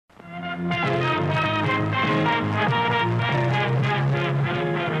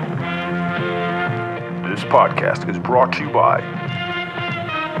podcast is brought to you by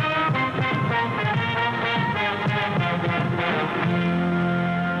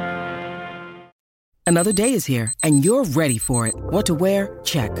Another day is here, and you're ready for it. What to wear?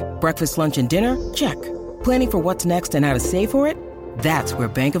 Check. Breakfast, lunch, and dinner? Check. Planning for what's next and how to save for it? That's where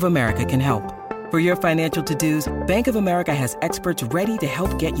Bank of America can help. For your financial to-dos, Bank of America has experts ready to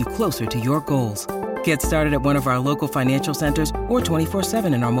help get you closer to your goals. Get started at one of our local financial centers or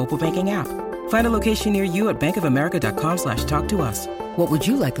 24/7 in our mobile banking app. Find a location near you at bankofamerica.com/talktous. What would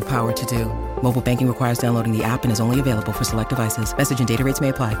you like the power to do? Mobile banking requires downloading the app and is only available for select devices. Message and data rates may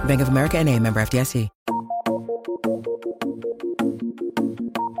apply. Bank of America N.A., member FDIC.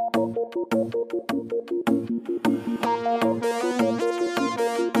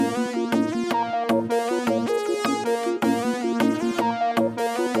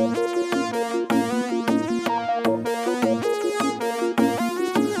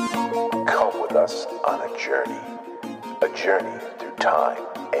 Come with us on a journey through time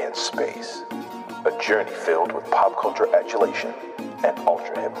and space, a journey filled with pop culture adulation and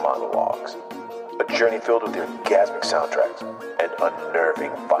ultra-hip monologues, a journey filled with orgasmic soundtracks and unnerving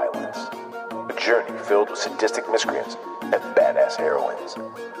violence, a journey filled with sadistic miscreants and badass heroines,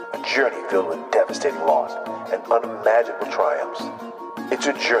 a journey filled with devastating loss and unimaginable triumphs. It's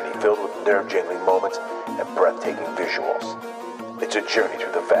a journey filled with nerve-jangling moments and breathtaking visuals. It's a journey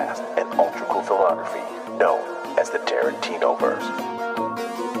through the vast and ultra-cool filmography known as the Tarantino-verse.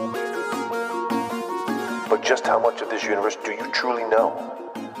 But just how much of this universe do you truly know?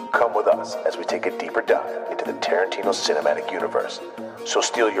 Come with us as we take a deeper dive into the Tarantino cinematic universe. So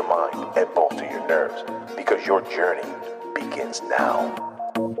steel your mind and bolster your nerves, because your journey begins now.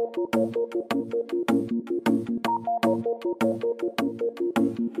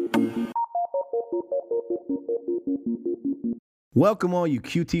 Welcome all you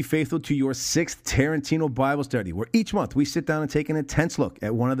QT faithful to your 6th Tarantino Bible study, where each month we sit down and take an intense look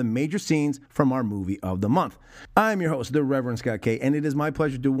at one of the major scenes from our movie of the month. I'm your host, the Reverend Scott K, and it is my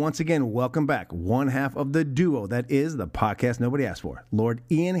pleasure to once again welcome back one half of the duo that is the podcast nobody asked for, Lord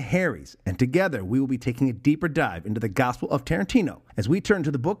Ian Harries, and together we will be taking a deeper dive into the Gospel of Tarantino as we turn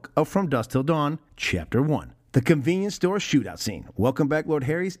to the book of From Dusk Till Dawn, Chapter 1. The convenience store shootout scene. Welcome back, Lord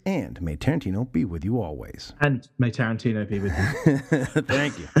Harries, and may Tarantino be with you always. And may Tarantino be with you.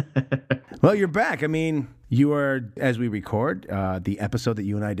 Thank you. Well, you're back. I mean, you are, as we record, the episode that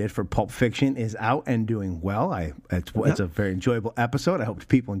you and I did for Pulp Fiction is out and doing well. It's a very enjoyable episode. I hope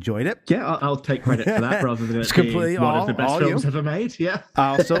people enjoyed it. Yeah, I'll take credit for that rather than It's it being completely one all- of the best all films you. ever made. Yeah.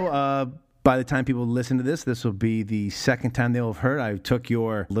 Also, by the time people listen to this will be the second time they'll have heard. I took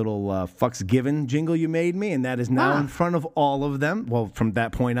your little fucks given jingle you made me, and that is now in front of all of them. Well, from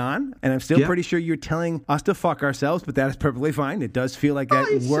that point on. And I'm still pretty sure you're telling us to fuck ourselves, but that is perfectly fine. It does feel like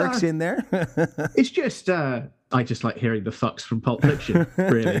that works in there. It's just, I just like hearing the fucks from Pulp Fiction,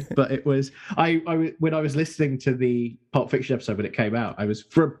 really. But it was, when I was listening to the Pulp Fiction episode when it came out, I was,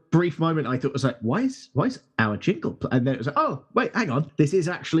 for a brief moment, I thought it was like, why is our jingle? And then it was like, oh, wait, hang on. This is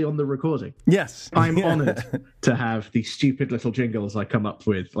actually on the recording. Yes. I'm honored to have the stupid little jingles I come up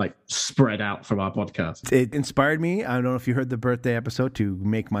with, like, spread out from our podcast. It inspired me. I don't know if you heard the birthday episode, to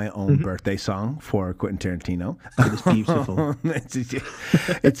make my own birthday song for Quentin Tarantino. It was beautiful.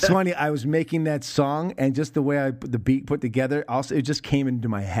 It's funny. I was making that song, and just the way the beat put together, also it just came into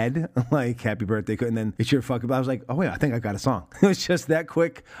my head like "Happy Birthday," and then it's your fucking. I was like, oh wait, I think I got a song. It was just that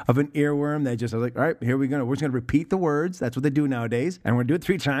quick of an earworm that I was like, all right, here we go. We're just gonna repeat the words. That's what they do nowadays, and we're gonna do it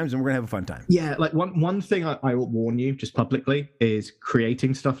 3 times, and we're gonna have a fun time. Yeah, like one thing I will warn you just publicly is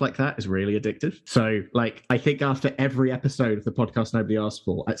creating stuff like that is really addictive. So like I think after every episode of the podcast nobody asked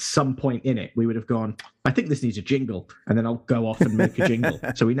for, at some point in it we would have gone, I think this needs a jingle, and then I'll go off and make a jingle.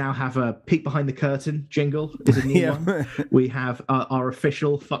 So we now have a peek behind the curtain jingle is a new one. We have our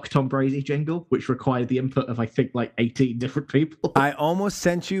official Fuck Tom Brady jingle, which required the input of I think like 18 different people. I almost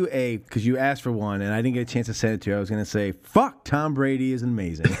sent you because you asked for one, and I didn't get a chance to send it to you. I was going to say, fuck, Tom Brady is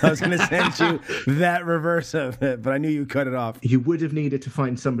amazing. I was going to send you that reverse of it, but I knew you cut it off. You would have needed to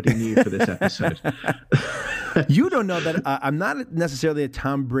find somebody new for this episode. You don't know that I'm not necessarily a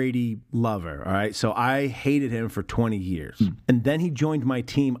Tom Brady lover, all right? So I hated him for 20 years. And then he joined my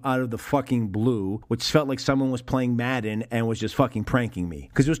team out of the fucking blue, which felt like someone was playing Madden and was just fucking pranking me.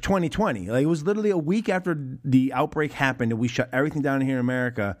 Because it was 2020. Like, it was literally a week after the outbreak happened and we shut everything down here in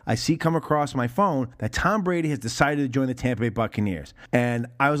America. I see come across my phone that Tom Brady has decided to join the Tampa Bay Buccaneers. And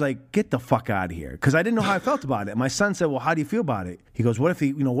I was like, get the fuck out of here. Because I didn't know how I felt about it. My son said, well, how do you feel about it? He goes, what if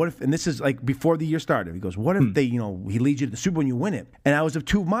and this is like before the year started. He goes, what if they, he leads you to the Super Bowl and you win it. And I was of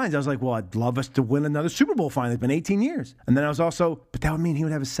two minds. I was like, well, I'd love us to win another Super Bowl final. It's been 18 years. And then I was also, but that would mean he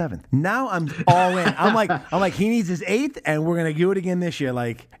would have his 7th. Now I'm all in. I'm like, he needs his 8th, and we're gonna do it again this year.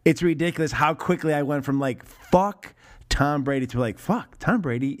 Like, it's ridiculous how quickly I went from like, fuck Tom Brady to like, fuck, Tom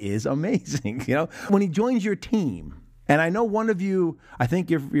Brady is amazing. When he joins your team. And I know one of you, I think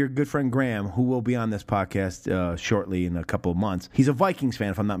your good friend Graham, who will be on this podcast shortly in a couple of months, he's a Vikings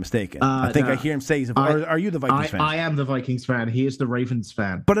fan, if I'm not mistaken. I hear him say are you the Vikings fan? I am the Vikings fan. He is the Ravens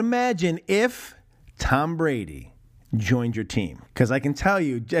fan. But imagine if Tom Brady joined your team. Because I can tell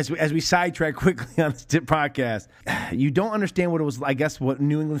you, as we sidetrack quickly on this podcast, you don't understand what it was, I guess, what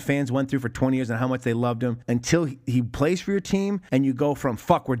New England fans went through for 20 years and how much they loved him until he plays for your team and you go from,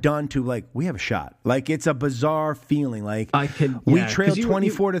 fuck, we're done, to like, we have a shot. Like, it's a bizarre feeling. Like, we trailed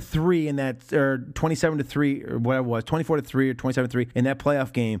 24-3 in that, or 27-3, or whatever it was, 24-3 or 27-3 in that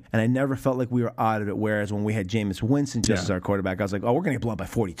playoff game, and I never felt like we were out of it. Whereas when we had Jameis Winston just as our quarterback, I was like, oh, we're going to get blown by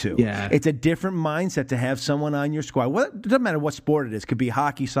 42. Yeah. It's a different mindset to have someone on your squad. It doesn't matter what sport it is. It could be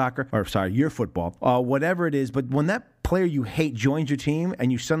hockey, soccer, your football, whatever it is. But when that player you hate joins your team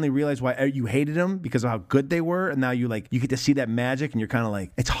and you suddenly realize why you hated them because of how good they were, and now you get to see that magic, and you're kind of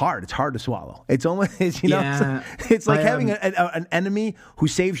like, it's hard to swallow. It's almost, it's like having an enemy who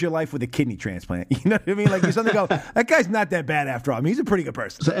saves your life with a kidney transplant. You know what I mean? Like, you suddenly go, that guy's not that bad after all. I mean, he's a pretty good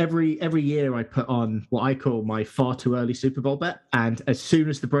person. So every year I put on what I call my far too early Super Bowl bet, and as soon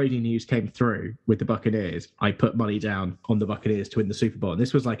as the Brady news came through with the Buccaneers, I put money down on the Buccaneers to win the Super Bowl. And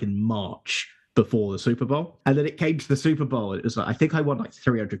this was like in March before the Super Bowl. And then it came to the Super Bowl. It was like, I think I won like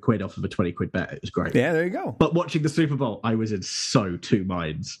 300 quid off of a 20 quid bet. It was great. Yeah, there you go. But watching the Super Bowl, I was in so two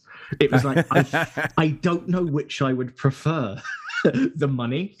minds. It was like, I don't know which I would prefer. The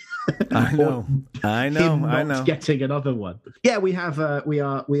money. I know. Him not getting another one. Yeah, we are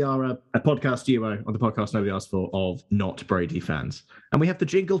a podcast duo on the podcast nobody asked for of not Brady fans, and we have the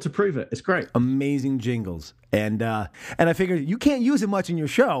jingle to prove it. It's great, amazing jingles, and I figured you can't use it much in your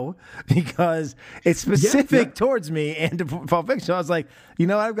show because it's specific towards me and to Pulp Fiction. So I was like,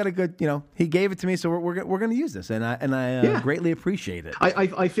 I've got a good, he gave it to me, so we're going to use this, and I greatly appreciate it.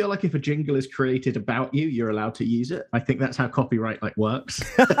 I feel like if a jingle is created about you, you're allowed to use it. I think that's how copyright works.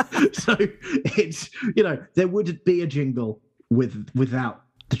 So it's, there wouldn't be a jingle without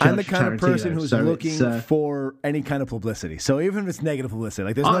the Church I'm the kind of person who's looking for any kind of publicity. So even if it's negative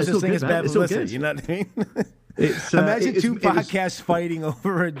publicity, there's no such thing as bad publicity. You know what I mean? Imagine two podcasts fighting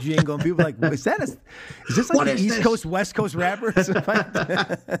over a jingle, and people are like, is this like the East Coast, West Coast rappers?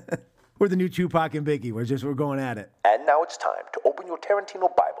 We're the new Tupac and Biggie. We're going at it. And now it's time to open your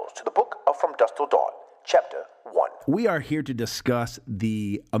Tarantino Bibles to the book of From Dusk Till Dawn, Chapter 1. We are here to discuss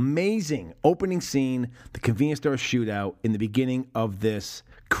the amazing opening scene, the convenience store shootout in the beginning of this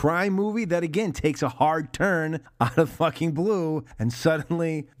crime movie that, again, takes a hard turn out of fucking blue, and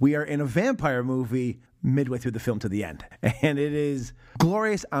suddenly we are in a vampire movie midway through the film to the end. And it is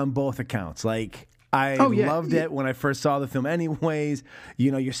glorious on both accounts. I loved it when I first saw the film anyways.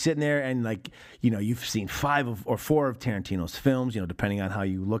 You're sitting there and you've seen 5 or 4 of Tarantino's films, depending on how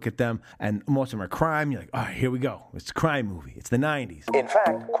you look at them. And most of them are crime. You're like, all right, here we go. It's a crime movie. It's the 90s. In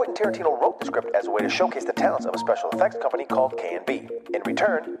fact, Quentin Tarantino wrote the script as a way to showcase the talents of a special effects company called K&B. In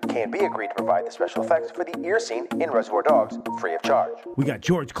return, K&B agreed to provide the special effects for the ear scene in Reservoir Dogs free of charge. We got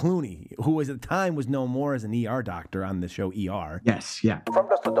George Clooney, who at the time was known more as an ER doctor on the show ER. Yes, yeah. From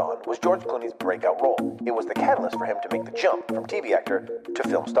Dusk Till Dawn was George Clooney's breakout role. It was the catalyst for him to make the jump from TV actor to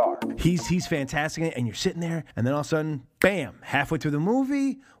film star. He's fantastic in it, and you're sitting there, and then all of a sudden, bam, halfway through the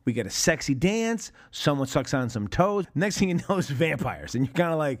movie, we get a sexy dance, someone sucks on some toes. Next thing you know, it's vampires, and you're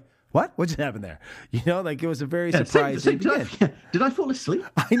kind of like, what just happened there? It was a very surprising. Did I fall asleep?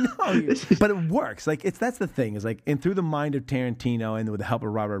 I know, but it works. That's the thing is and through the mind of Tarantino and with the help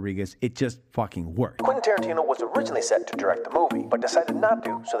of Robert Rodriguez, it just fucking worked. Quentin Tarantino was originally set to direct the movie, but decided not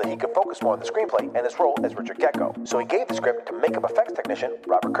to so that he could focus more on the screenplay and his role as Richard Gecko. So he gave the script to makeup effects technician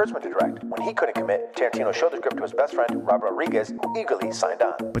Robert Kurtzman to direct. When he couldn't commit, Tarantino showed the script to his best friend Robert Rodriguez, who eagerly signed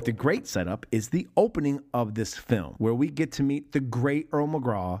on. But the great setup is the opening of this film, where we get to meet the great Earl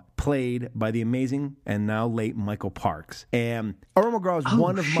McGraw, played by the amazing and now late Michael Parks. And Earl McGraw is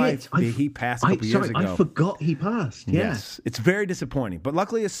one of my... He passed a couple years ago. I forgot he passed. Yeah. Yes. It's very disappointing. But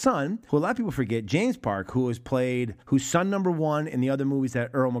luckily his son, who a lot of people forget, James Park, who's son number 1 in the other movies that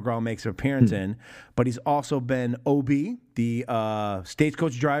Earl McGraw makes an appearance in, but he's also been O.B., the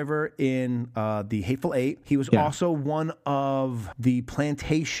stagecoach driver in The Hateful Eight. He was also one of the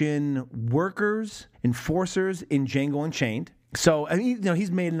plantation workers, enforcers in Django Unchained. So, I mean, he's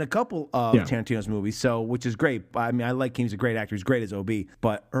made in a couple of Tarantino's movies, so which is great. I mean, I like him. He's a great actor. He's great as OB.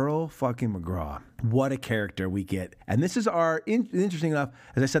 But Earl fucking McGraw, what a character we get. And this is interesting enough,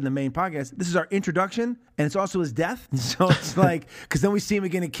 as I said in the main podcast, this is our introduction, and it's also his death. So it's like, because then we see him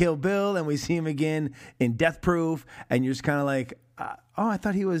again in Kill Bill, and we see him again in Death Proof, and you're just kind of like, I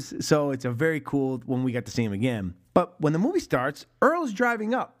thought he was. So it's a very cool when we got to see him again. But when the movie starts, Earl's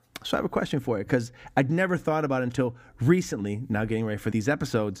driving up. So I have a question for you, because I'd never thought about it until recently, now getting ready for these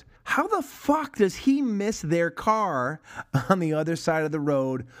episodes. How the fuck does he miss their car on the other side of the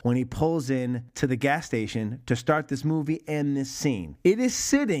road when he pulls in to the gas station to start this movie and this scene? It is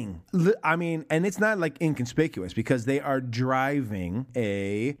sitting, I mean, and it's not like inconspicuous, because they are driving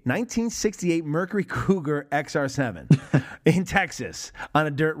a 1968 Mercury Cougar XR7 in Texas on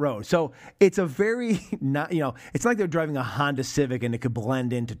a dirt road. So it's a very, it's not like they're driving a Honda Civic and it could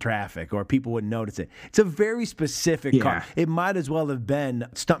blend into traffic or people wouldn't notice it. It's a very specific car. It might as well have been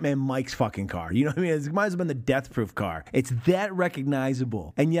Stuntman Mike's fucking car. You know what I mean? It might as well have been the Death Proof car. It's that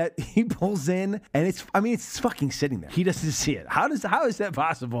recognizable. And yet he pulls in and it's fucking sitting there. He doesn't see it. How is that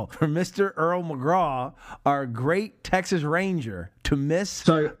possible for Mr. Earl McGraw, our great Texas Ranger, to miss?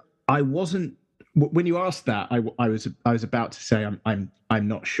 So I wasn't, when you asked that, I was about to say I'm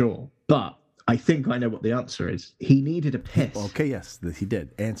not sure, but I think I know what the answer is. He needed a piss. Okay, yes, he did,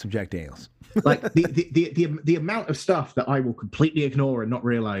 and some Jack Daniels. Like the amount of stuff that I will completely ignore and not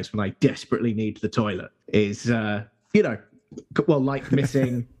realize when I desperately need the toilet is, like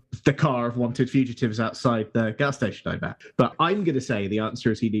missing the car of wanted fugitives outside the gas station I'm at. But I'm going to say the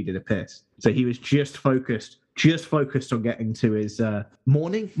answer is he needed a piss. So he was just focused on getting to his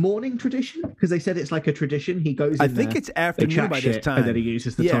morning tradition, because they said it's like a tradition. He goes in, I think it's afternoon by this time, and then he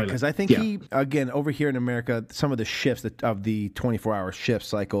uses the toilet. Because I think he, again, over here in America, some of the shifts of the 24-hour shift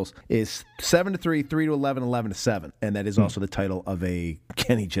cycles is 7 to 3, 3 to 11, 11 to 7, and that is also the title of a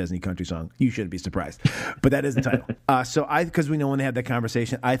Kenny Chesney country song. You shouldn't be surprised, but that is the title. Because we know when they had that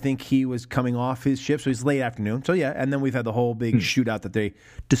conversation, I think he was coming off his shift, so he's late afternoon. So yeah, and then we've had the whole big shootout that they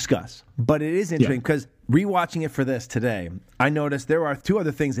discuss. But it is interesting because rewatching it for this today, I noticed there are two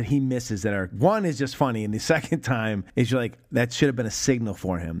other things that he misses that are, one is just funny, and the second time is you're like, that should have been a signal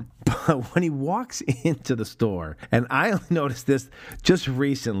for him. But when he walks into the store, and I noticed this just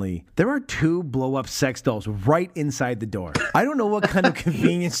recently, there are 2 blow-up sex dolls right inside the door. I don't know what kind of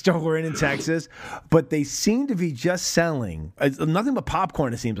convenience store we're in Texas, but they seem to be just selling nothing but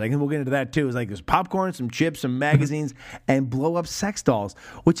popcorn, it seems like, and we'll get into that too. It's like there's popcorn, some chips, some magazines, and blow-up sex dolls,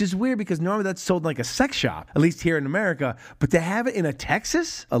 which is weird because normally that's sold in like a sex shop, at least here in America, but to have it in a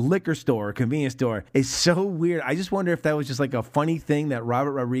Texas, a liquor store, a convenience store, is so weird. I just wonder if that was just like a funny thing that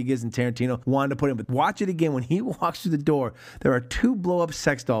Robert Rodriguez and Tarantino wanted to put in. But watch it again. When he walks through the door, there are 2 blow-up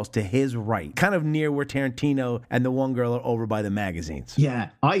sex dolls to his right, kind of near where Tarantino and the one girl are over by the magazines. Yeah,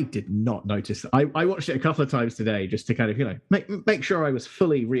 I did not notice that. I watched it a couple of times today just to kind of, make sure I was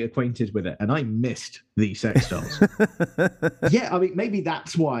fully reacquainted with it, and I missed the sex dolls. Yeah, I mean, maybe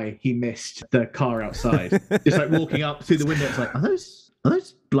that's why he missed the car outside. Just like walking up through the window, it's like, are those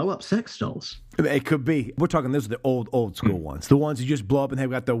blow-up sex dolls? It could be. We're talking, those are the old school ones. The ones you just blow up and they've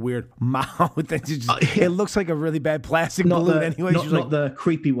got the weird mouth. It looks like a really bad plastic balloon anyway. Not the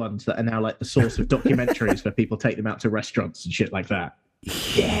creepy ones that are now like the source of documentaries where people take them out to restaurants and shit like that.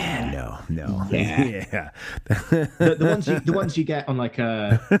 Yeah, no. Yeah. the ones you get on like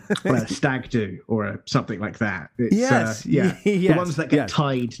a stag do or something like that. It's, the ones that get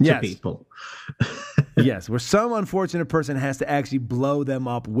tied to people. Yes, where some unfortunate person has to actually blow them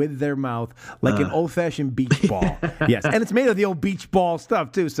up with their mouth like an old-fashioned beach ball. Yes, and it's made of the old beach ball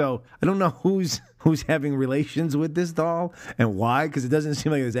stuff too. So I don't know who's having relations with this doll and why, because it doesn't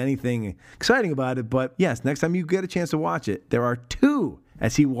seem like there's anything exciting about it. But yes, next time you get a chance to watch it, there are 2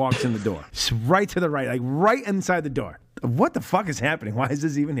 as he walks in the door, right to the right, like right inside the door. What the fuck is happening? Why is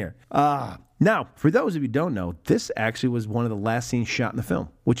this even here? Now, for those of you who don't know, this actually was one of the last scenes shot in the film,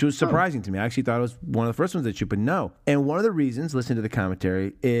 which was surprising to me. I actually thought it was one of the first ones that you would know. And one of the reasons, listen to the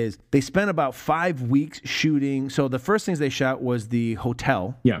commentary, is they spent about 5 weeks shooting. So the first things they shot was the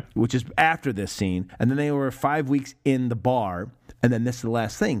hotel, which is after this scene. And then they were 5 weeks in the bar. And then this is the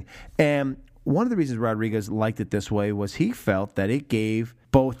last thing. And one of the reasons Rodriguez liked it this way was he felt that it gave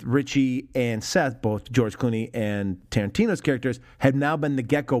both Richie and Seth, both George Clooney and Tarantino's characters, had now been the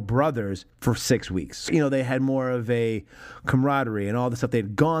Gecko brothers for 6 weeks. You know, they had more of a camaraderie and all the stuff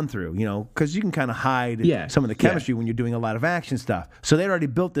they'd gone through, you know, because you can kind of hide some of the chemistry when you're doing a lot of action stuff. So they'd already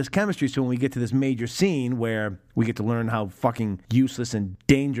built this chemistry, so when we get to this major scene where we get to learn how fucking useless and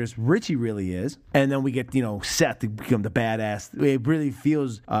dangerous Richie really is, and then we get, you know, Seth to become the badass. It really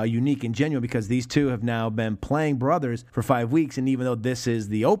feels unique and genuine because these two have now been playing brothers for 5 weeks, and even though this is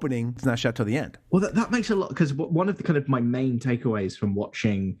the opening, it's not shot till the end. Well, that makes a lot, because one of the kind of my main takeaways from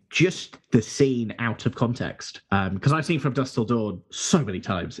watching just the scene out of context, because I've seen From Dusk Till Dawn so many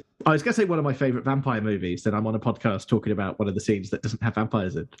times. I was going to say one of my favorite vampire movies, then I'm on a podcast talking about one of the scenes that doesn't have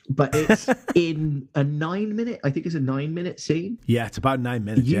vampires in. But it's in a 9-minute, I think it's a 9-minute scene. Yeah, it's about 9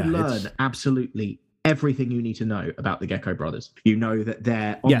 minutes. You learn absolutely everything you need to know about the Gecko brothers. You know that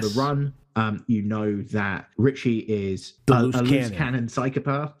they're on the run. You know that Richie is a loose cannon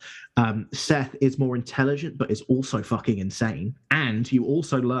psychopath. Seth is more intelligent, but is also fucking insane. And you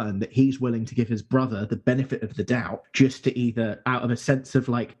also learn that he's willing to give his brother the benefit of the doubt just to either out of a sense of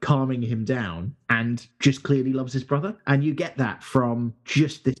like calming him down and just clearly loves his brother. And you get that from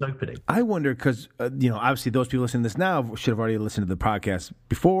just this opening. I wonder because, you know, obviously those people listening to this now should have already listened to the podcast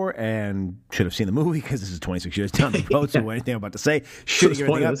before and should have seen the movie because this is 26 years down the road. So anything I'm about to say, shooting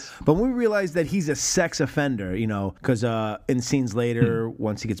everything up. But when we realize that he's a sex offender, you know, because in scenes later,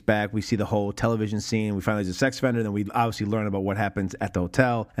 once he gets back, we see the whole television scene. We find out he's a sex offender. Then we obviously learn about what happens at the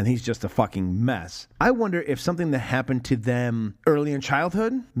hotel, and he's just a fucking mess. I wonder if something that happened to them early in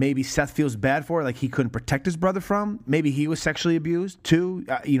childhood, maybe Seth feels bad for, like he couldn't protect his brother from. Maybe he was sexually abused too.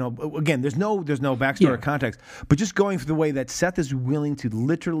 You know, again, there's no backstory or context, but just going through the way that Seth is willing to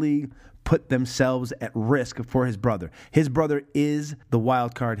literally put themselves at risk for his brother. His brother is the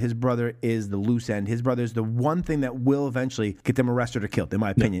wild card. His brother is the loose end. His brother is the one thing that will eventually get them arrested or killed, in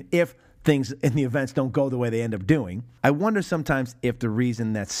my opinion, if things in the events don't go the way they end up doing. I wonder sometimes if the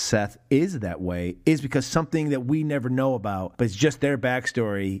reason that Seth is that way is because something that we never know about, but it's just their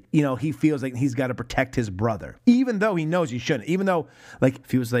backstory. You know, he feels like he's got to protect his brother, even though he knows he shouldn't. Even though, like, if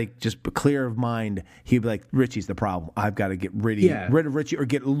he was like just clear of mind, he'd be like, Richie's the problem. I've got to get rid of Richie or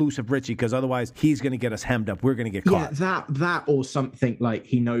get loose of Richie because otherwise he's going to get us hemmed up. We're going to get caught. Yeah, that or something like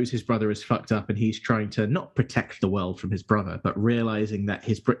he knows his brother is fucked up and he's trying to not protect the world from his brother, but realizing that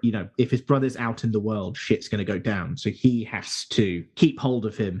if his brother's out in the world, shit's going to go down. So he has to keep hold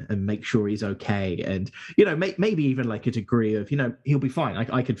of him and make sure he's okay. And, you know, maybe even like a degree of, you know, he'll be fine.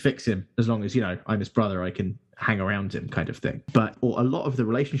 I can fix him as long as, you know, I'm his brother. I can hang around him kind of thing. But or a lot of the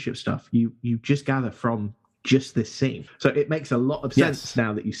relationship stuff you just gather from just this scene. So it makes a lot of sense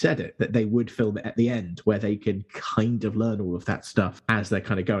now that you said it, that they would film it at the end where they can kind of learn all of that stuff as they're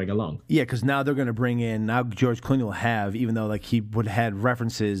kind of going along. Yeah, because now they're going to bring in, now George Clooney will have, even though like he would have had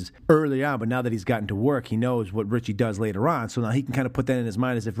references early on, but now that he's gotten to work, he knows what Richie does later on. So now he can kind of put that in his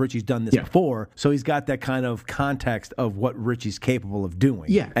mind as if Richie's done this before. So he's got that kind of context of what Richie's capable of doing.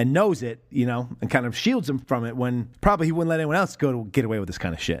 Yeah. And knows it, you know, and kind of shields him from it when probably he wouldn't let anyone else get away with this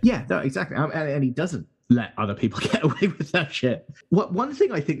kind of shit. Yeah, no, exactly. And he doesn't let other people get away with that shit. One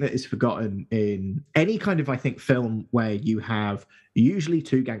thing I think that is forgotten in any kind of, I think, film where you have usually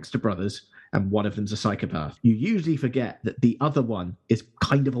two gangster brothers and one of them's a psychopath, you usually forget that the other one is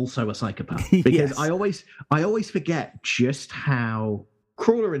kind of also a psychopath. Because I always forget just how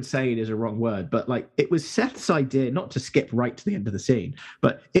cruel or insane is a wrong word, but like it was Seth's idea, not to skip right to the end of the scene,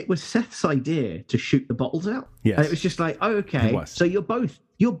 but it was Seth's idea to shoot the bottles out. Yes. And it was just like, oh, okay, so you're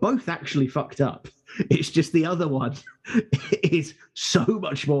both actually fucked up. It's just the other one is so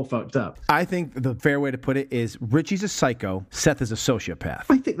much more fucked up. I think the fair way to put it is Richie's a psycho, Seth is a sociopath.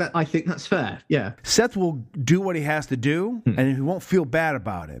 I think that's fair. Yeah. Seth will do what he has to do, and he won't feel bad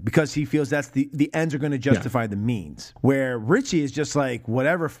about it because he feels that's the ends are going to justify the means. Where Richie is just like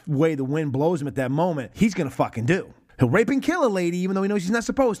whatever way the wind blows him at that moment, he's going to fucking do. He'll rape and kill a lady even though he knows he's not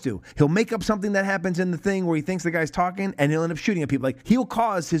supposed to. He'll make up something that happens in the thing where he thinks the guy's talking and he'll end up shooting at people. Like, he'll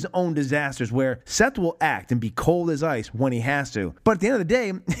cause his own disasters where Seth will act and be cold as ice when he has to. But at the end of the day,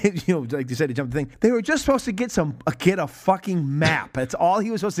 you know, like you said, to jump the thing, they were just supposed to get a fucking map. That's all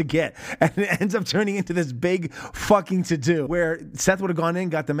he was supposed to get. And it ends up turning into this big fucking to-do where Seth would have gone in,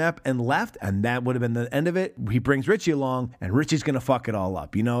 got the map, and left, and that would have been the end of it. He brings Richie along, and Richie's going to fuck it all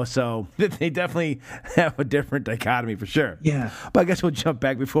up, you know? So they definitely have a different dichotomy for sure. Yeah. But I guess we'll jump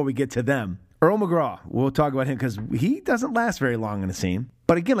back before we get to them. Earl McGraw, we'll talk about him because he doesn't last very long in the scene.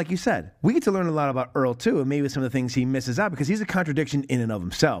 But again, like you said, we get to learn a lot about Earl too, and maybe some of the things he misses out because he's a contradiction in and of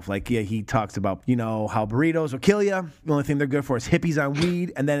himself. Like, yeah, he talks about, how burritos will kill you. The only thing they're good for is hippies on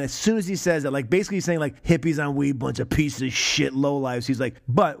weed. And then as soon as he says that, like basically saying like hippies on weed, bunch of pieces of shit, lowlifes, he's like,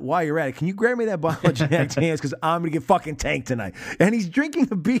 but while you're at it, can you grab me that bottle of Jack Daniels because I'm going to get fucking tanked tonight. And he's drinking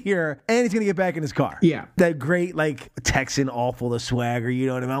a beer and he's going to get back in his car. Yeah. That great, like, Texan, all full of swagger, you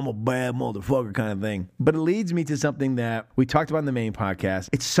know what I mean? I'm a bad motherfucker kind of thing. But it leads me to something that we talked about in the main podcast.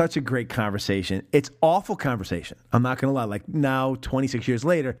 It's such a great conversation. It's awful conversation. I'm not going to lie. Like, now, 26 years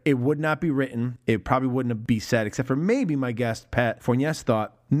later, it would not be written. It probably wouldn't be said, except for maybe my guest, Pat Fornes,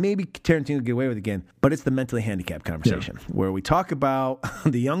 thought, maybe Tarantino would get away with it again, but it's the mentally handicapped conversation where we talk about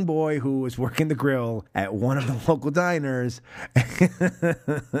the young boy who was working the grill at one of the local diners.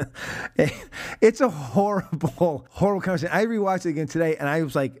 It's a horrible, horrible conversation. I rewatched it again today, and I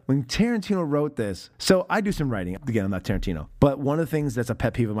was like, when Tarantino wrote this, so I do some writing. Again, I'm not Tarantino, but one of the things that's a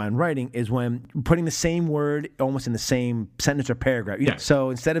pet peeve of mine writing is when putting the same word almost in the same sentence or paragraph. So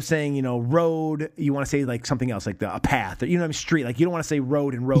instead of saying, road, you want to say like something else, like a path, or, street. Like you don't want to say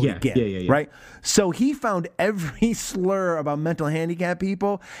road and road again, right? So he found every slur about mental handicap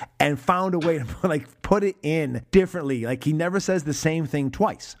people and found a way to put it in differently. Like he never says the same thing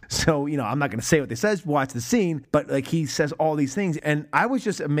twice. So, I'm not going to say what they says, watch the scene, but like he says all these things. And I was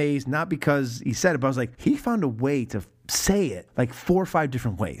just amazed, not because he said it, but I was like, he found a way to say it like 4 or 5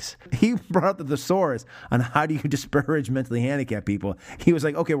 different ways. He brought up the thesaurus on how do you disparage mentally handicapped people. He was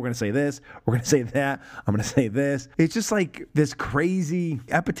like, okay, we're going to say this, we're going to say that, I'm going to say this. It's just like this crazy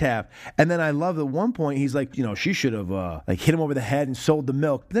epitaph. And then I love at one point, he's like, she should have hit him over the head and sold the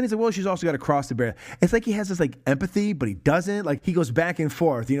milk. But then he's like, well, she's also got to cross the barrier. It's like he has this like empathy, but he doesn't. Like he goes back and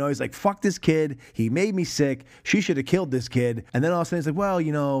forth. He's like, fuck this kid. He made me sick. She should have killed this kid. And then all of a sudden he's like,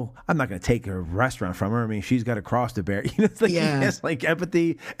 well, I'm not going to take her restaurant from her. I mean, she's got to cross the barrier. It's like he has like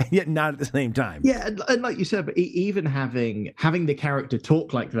empathy and yet not at the same time. Yeah, and like you said, but even having the character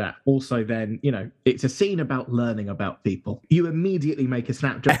talk like that, also then, it's a scene about learning about people. You immediately make a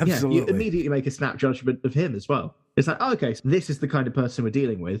snap judgment. Absolutely. You immediately make a snap judgment of him as well. It's like, okay, so this is the kind of person we're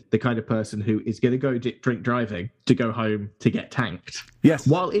dealing with, the kind of person who is going to go drink driving to go home to get tanked. Yes.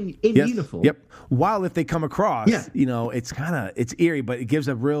 While in uniform. Yep. While if they come across, it's eerie, but it gives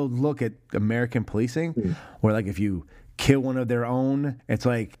a real look at American policing where like if you kill one of their own, it's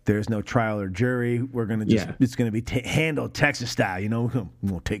like there's no trial or jury. We're gonna it's gonna be handled Texas style.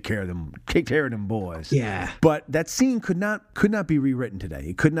 We'll take care of them boys. Yeah. But that scene could not be rewritten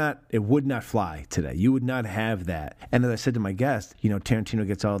today. It would not fly today. You would not have that. And as I said to my guest, Tarantino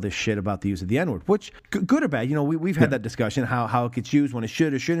gets all this shit about the use of the N-word, which good or bad. We've had that discussion how it gets used when it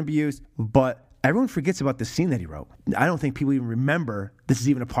should or shouldn't be used, but everyone forgets about the scene that he wrote. I don't think people even remember this is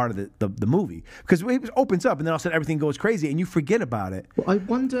even a part of the movie. Because it opens up and then all of a sudden everything goes crazy and you forget about it. Well, I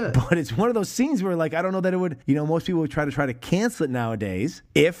wonder... But it's one of those scenes where like, I don't know that it would, most people would try to cancel it nowadays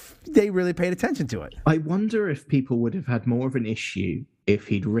if they really paid attention to it. I wonder if people would have had more of an issue if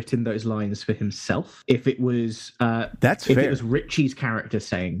he'd written those lines for himself, if it was it was Richie's character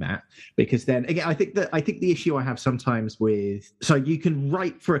saying that, because then again, I think the issue I have sometimes with, so you can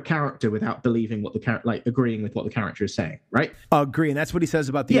write for a character without believing what the character, like agreeing with what the character is saying, right? Agree, and that's what he says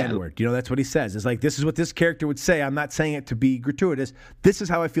about the N-word. That's what he says. It's like, this is what this character would say. I'm not saying it to be gratuitous. This is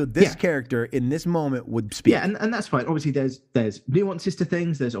how I feel this character in this moment would speak. Yeah, and that's fine. Obviously, there's nuances to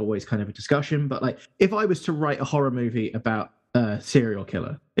things. There's always kind of a discussion, but like if I was to write a horror movie about a serial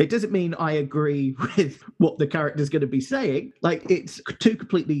killer, it doesn't mean I agree with what the character's going to be saying. Like it's two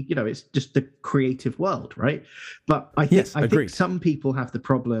completely, it's just the creative world, right? But I think some people have the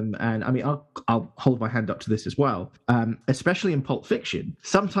problem, and I mean, I'll hold my hand up to this as well. Especially in Pulp Fiction,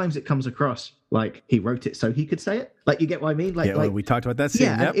 sometimes it comes across like he wrote it so he could say it. Like, you get what I mean? Like we talked about that scene.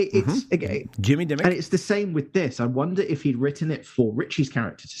 Yeah, it's again, Jimmy Dimmick. And it's the same with this. I wonder if he'd written it for Richie's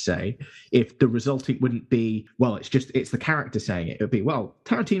character to say, if the resulting wouldn't be, well, it's the character saying it. It would be, well,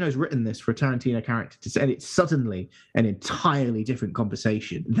 Tarantino's written this for a Tarantino character to say, and it's suddenly an entirely different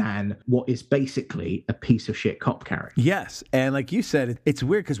conversation than what is basically a piece of shit cop character. Yes, and like you said, it's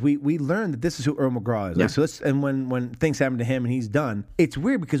weird because we learned that this is who Earl McGraw is. Yeah. Like, so when things happen to him and he's done, it's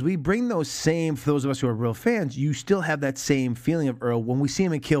weird because we bring those same, for those of us who are real fans, you still have that same feeling of Earl. When we see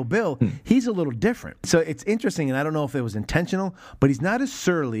him in Kill Bill, he's a little different. So it's interesting, and I don't know if it was intentional, but he's not as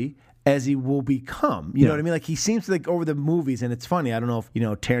surly as he will become. You know what I mean? Like, he seems to, like, over the movies, and it's funny, I don't know if,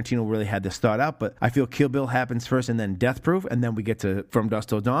 Tarantino really had this thought out, but I feel Kill Bill happens first and then Death Proof, and then we get to From Dusk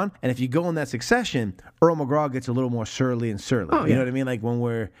Till Dawn. And if you go in that succession, Earl McGraw gets a little more surly and surly. You know what I mean? Like, when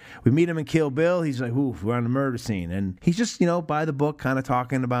we meet him in Kill Bill, he's like, ooh, we're on the murder scene. And he's just, by the book, kind of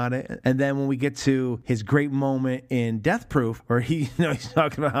talking about it. And then when we get to his great moment in Death Proof, where he's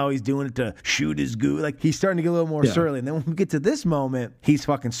talking about how he's doing it to shoot his goo, like, he's starting to get a little more surly. And then when we get to this moment, he's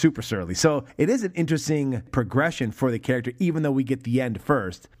fucking super surly. So it is an interesting progression for the character, even though we get the end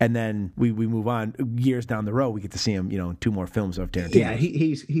first, and then we move on years down the road. We get to see him, in 2 more films of Tarantino. Yeah,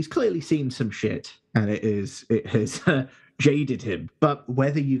 he's clearly seen some shit, and it has jaded him. But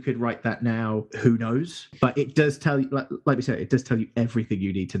whether you could write that now, who knows? But it does tell you, like we said, it does tell you everything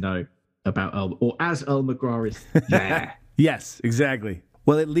you need to know about Earl, or as Earl McGraw is there. Yes, exactly.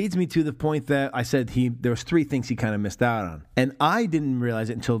 Well, it leads me to the point that I said there was 3 things he kind of missed out on. And I didn't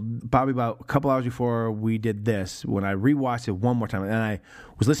realize it until probably about a couple hours before we did this, when I rewatched it one more time. And I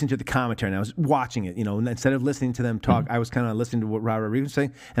was listening to the commentary, and I was watching it, and instead of listening to them talk, I was kind of listening to what Robert Rodriguez was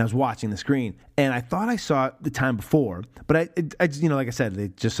saying, and I was watching the screen. And I thought I saw it the time before, but I like I said,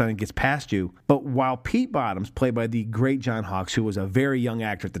 it just something gets past you. But while Pete Bottoms, played by the great John Hawkes, who was a very young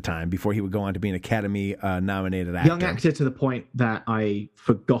actor at the time, before he would go on to be an Academy-nominated actor. Young actor to the point that I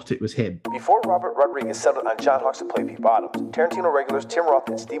forgot it was him. Before Robert Rodriguez settled on John Hawkes to play Pete Bottoms, Tarantino regulars Tim Roth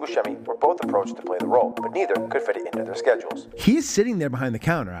and Steve Buscemi were both approached to play the role, but neither could fit it into their schedules. He's sitting there behind the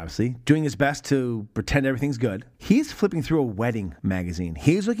counter, obviously, doing his best to pretend everything's good. He's flipping through a wedding magazine.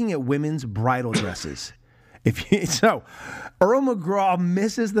 He's looking at women's bridal dresses. So, Earl McGraw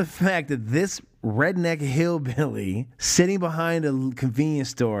misses the fact that this redneck hillbilly sitting behind a convenience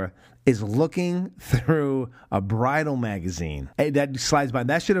store is looking through a bridal magazine. Hey, that slides by.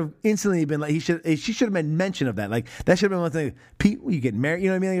 That should have instantly been like, she should have been mention of that. Like, that should have been one thing. Pete, will you get married? You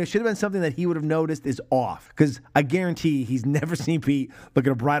know what I mean? Like, it should have been something that he would have noticed is off. Because I guarantee he's never seen Pete look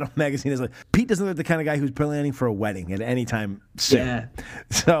at a bridal magazine. It's like, Pete doesn't look like the kind of guy who's planning for a wedding at any time soon. Yeah.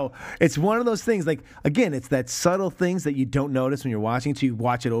 So it's one of those things. Like, again, it's that subtle things that you don't notice when you're watching. So you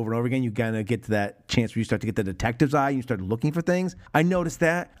watch it over and over again. You kind of get to that chance where you start to get the detective's eye. You start looking for things. I noticed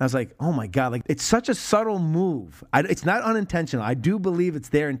that. And I was like, oh my God, like, it's such a subtle move. It's not unintentional. I do believe it's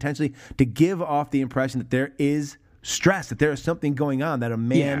there intentionally to give off the impression that there is stress, that there is something going on, that a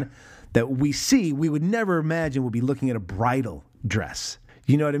man that we see, we would never imagine would be looking at a bridal dress.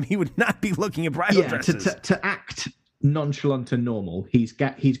 You know what I mean? He would not be looking at bridal dresses. To act nonchalant and normal, he's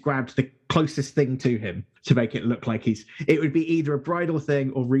grabbed the closest thing to him to make it look like it would be either a bridal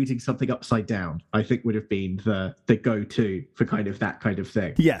thing or reading something upside down, I think would have been the go-to for kind of that kind of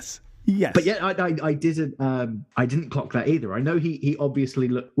thing. Yes. But yeah, I didn't clock that either. I know he obviously,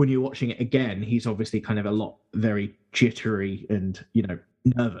 when you're watching it again, he's obviously kind of very jittery and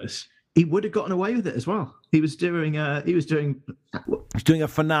nervous. He would have gotten away with it as well. He was doing a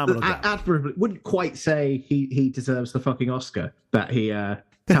phenomenal job. Admirably. Wouldn't quite say he deserves the fucking Oscar that he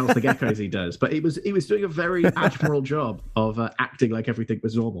tells the geckos he does, but he was doing a very admirable job of acting like everything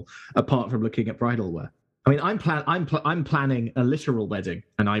was normal, apart from looking at bridal wear. I mean, I'm planning a literal wedding,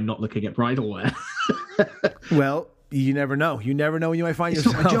 and I'm not looking at bridal wear. Well, you never know. You never know when you might find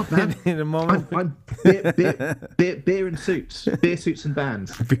yourself not my job, man. in a moment. I'm beer and suits, beer suits and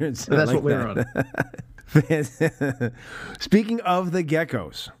bands. Beer and suits. That's what we're on. Speaking of the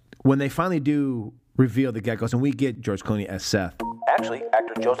geckos, when they finally do reveal the geckos, and we get George Clooney as Seth. Actually,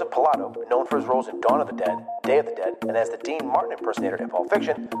 actor Joseph Pilato, known for his roles in Dawn of the Dead, Day of the Dead, and as the Dean Martin impersonator in Pulp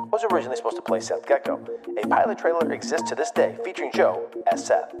Fiction, was originally supposed to play Seth Gecko. A pilot trailer exists to this day featuring Joe as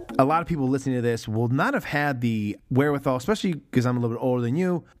Seth. A lot of people listening to this will not have had the wherewithal, especially because I'm a little bit older than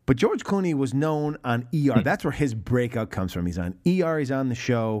you, but George Clooney was known on ER. That's where his breakout comes from. He's on ER, he's on the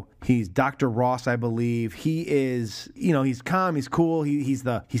show. He's Dr. Ross, I believe. He is, he's calm, he's cool, he's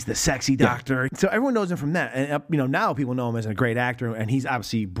the sexy doctor. Yeah. So everyone knows him from that. And, now people know him as a great actor, and he's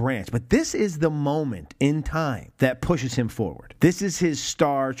obviously branched. But this is the moment in time that pushes him forward. This is his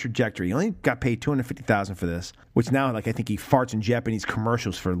star trajectory. He only got paid $250,000 for this, which now, I think he farts in Japanese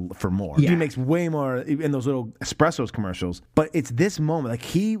commercials for more. Yeah. He makes way more in those little espressos commercials. But it's this moment.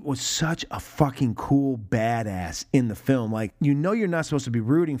 He was such a fucking cool badass in the film. You're not supposed to be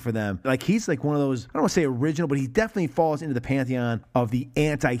rooting for them. He's one of those, I don't want to say original, but he definitely falls into the pantheon of the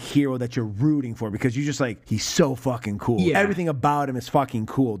anti-hero that you're rooting for, because you're just he's so fucking cool. Yeah. Everything about him is fucking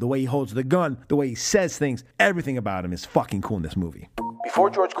cool. The way he holds the gun, the way he says things, everything about him is fucking cool in this movie. Before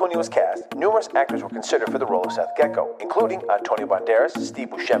George Clooney was cast, numerous actors were considered for the role of Seth Gecko, including Antonio Banderas, Steve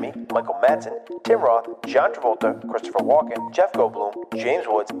Buscemi, Michael Madsen, Tim Roth, John Travolta, Christopher Walken, Jeff Goldblum, James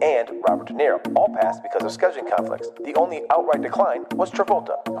Woods, and Robert De Niro, all passed because of scheduling conflicts. The only outright decline was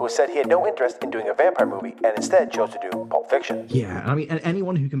Travolta, who said he had no interest in doing a vampire movie and instead chose to do Pulp Fiction. Yeah, I mean, and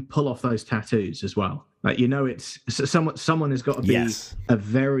anyone who can pull off those tattoos as well. Like, you know, it's someone has got to be a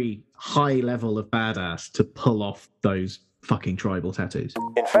very high level of badass to pull off those fucking tribal tattoos.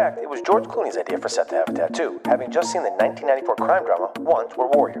 In fact, it was George Clooney's idea for Seth to have a tattoo, having just seen the 1994 crime drama Once Were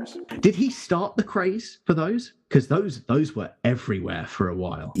Warriors. Did he start the craze for those? Because those were everywhere for a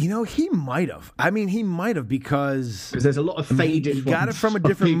while. You know, he might have. I mean, he might have because there's a lot of faded he got it from a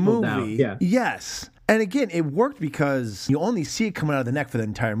different movie. Now. Yeah. Yes. And again, it worked because you only see it coming out of the neck for the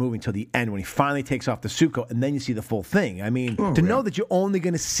entire movie until the end when he finally takes off the suit coat, and then you see the full thing. I mean, know that you're only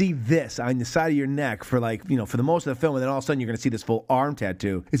going to see this on the side of your neck for for the most of the film, and then all of a sudden you're going to see this full arm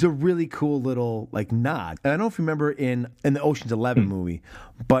tattoo. It's a really cool little nod. And I don't know if you remember in the Ocean's 11 movie,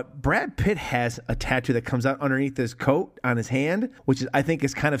 but Brad Pitt has a tattoo that comes out underneath his coat on his hand, which I think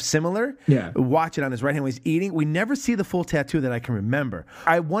is kind of similar. Yeah. Watch it on his right hand when he's eating. We never see the full tattoo that I can remember.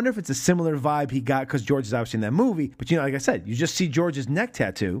 I wonder if it's a similar vibe he got because George is obviously in that movie, but like I said, you just see George's neck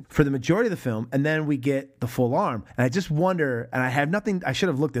tattoo for the majority of the film, and then we get the full arm. And I just wonder, and I have nothing, I should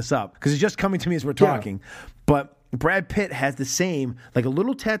have looked this up because it's just coming to me as we're talking, but Brad Pitt has the same, like a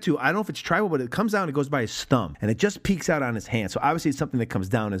little tattoo. I don't know if it's tribal, but it comes down and it goes by his thumb, and it just peeks out on his hand. So obviously it's something that comes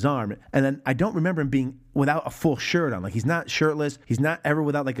down his arm. And then I don't remember him being without a full shirt on. Like, he's not shirtless. He's not ever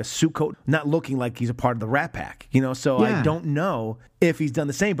without like a suit coat, not looking like he's a part of the Rat Pack, So I don't know if he's done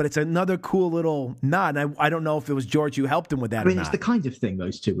the same, but it's another cool little nod. And I don't know if it was George who helped him with that or not. It's the kind of thing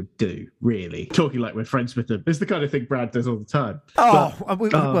those two would do, really. Talking like we're friends with them. It's the kind of thing Brad does all the time. We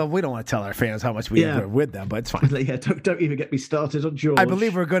don't want to tell our fans how much we are with them, but it's fine. Yeah, don't even get me started on George. I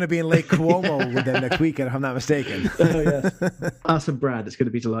believe we're going to be in Lake Como with them next weekend, if I'm not mistaken. Us and Brad, it's going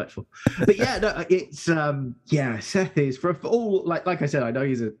to be delightful. But it's Seth is for all like I said, I know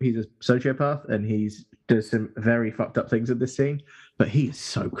he's a sociopath and he's does some very fucked up things in this scene, but he is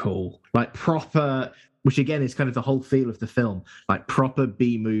so cool. Like proper, which again is kind of the whole feel of the film, like proper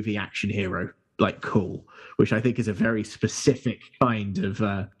B-movie action hero. Like cool, which I think is a very specific kind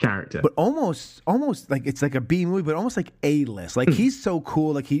of character. But almost like it's like a B movie, but almost like A-list. Like he's so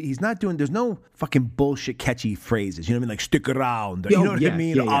cool. Like he's not doing. There's no fucking bullshit catchy phrases. You know what I mean? Like stick around. You know what I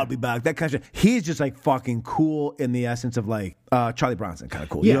mean? I'll be back. That kind of shit. He's just like fucking cool in the essence of like Charlie Bronson kind of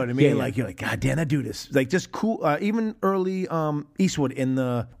cool. You know what I mean? Like you're like, God damn, that dude is like just cool. Even early Eastwood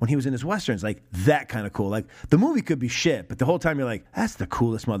when he was in his westerns, like that kind of cool. Like the movie could be shit, but the whole time you're like, that's the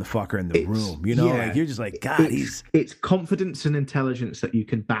coolest motherfucker in the room. Like you're just like, God, it's confidence and intelligence that you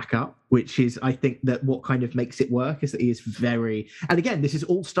can back up, which is, I think, that what kind of makes it work is that he is very, and again, this is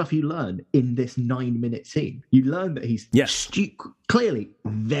all stuff you learn in this 9-minute scene. You learn that he's clearly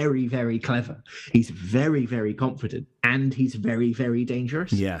very, very clever. He's very, very confident, and he's very, very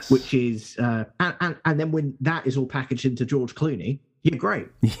dangerous. Yes, which is, and then when that is all packaged into George Clooney. Yeah, great.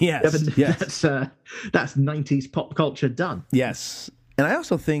 Yes. That's 90s pop culture done. Yes. And I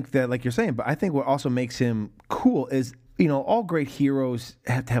also think that, like you're saying, but I think what also makes him cool is, all great heroes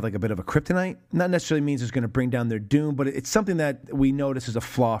have to have like a bit of a kryptonite. Not necessarily means it's going to bring down their doom, but it's something that we notice is a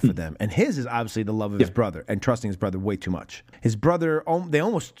flaw for them. And his is obviously the love of his brother and trusting his brother way too much. His brother, they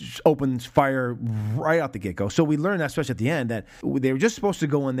almost opened fire right out the get-go. So we learned that, especially at the end, that they were just supposed to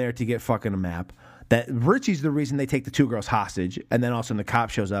go in there to get fucking a map. That Richie's the reason they take the two girls hostage, and then all of a sudden the cop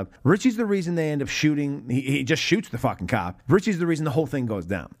shows up. Richie's the reason they end up shooting. He just shoots the fucking cop. Richie's the reason the whole thing goes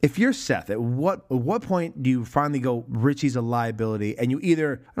down. If you're Seth, at what point do you finally go, Richie's a liability, and you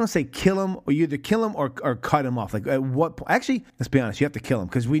either, I don't say kill him, or you either kill him or cut him off? Like at what point? Actually, let's be honest, you have to kill him,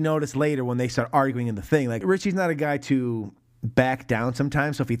 because we notice later when they start arguing in the thing, like Richie's not a guy to back down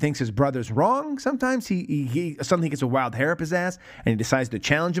sometimes. So if he thinks his brother's wrong, sometimes he suddenly gets a wild hair up his ass and he decides to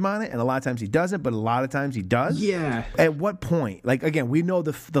challenge him on it. And a lot of times he doesn't, but a lot of times he does. Yeah. At what point? Like, again, we know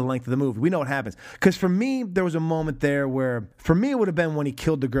the length of the movie. We know what happens. Because for me, there was a moment there where, for me, it would have been when he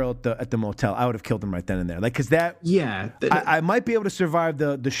killed the girl at the motel. I would have killed him right then and there. Like, because that, I might be able to survive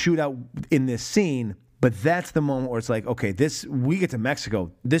the shootout in this scene. But that's the moment where it's like, okay, we get to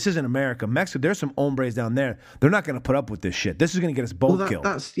Mexico. This isn't America. Mexico, there's some hombres down there. They're not going to put up with this shit. This is going to get us both killed.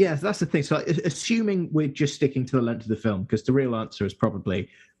 That's the thing. So assuming we're just sticking to the length of the film, because the real answer is probably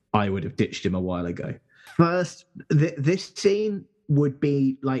I would have ditched him a while ago. First, this scene would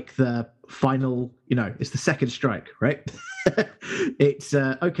be like the final, it's the second strike, right? It's,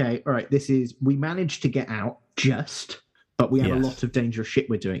 okay, all right, we managed to get out but we have a lot of dangerous shit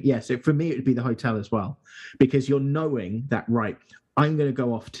we're doing. Yeah, so for me, it would be the hotel as well. Because you're knowing that, right, I'm going to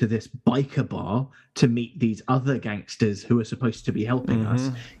go off to this biker bar to meet these other gangsters who are supposed to be helping us.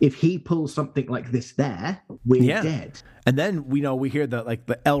 If he pulls something like this there, we're dead. And then we hear that like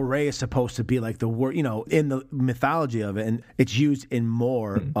the El Rey is supposed to be like the word, in the mythology of it, and it's used in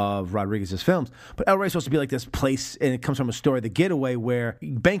more of Rodriguez's films. But El Rey is supposed to be like this place, and it comes from a story, The Getaway, where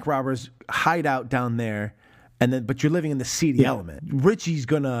bank robbers hide out down there. But you're living in the seedy element. Richie's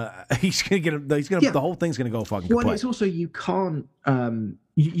the whole thing's gonna go fucking. Well, it's also you can't.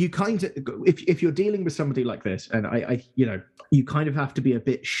 You kind of if you're dealing with somebody like this, and I you kind of have to be a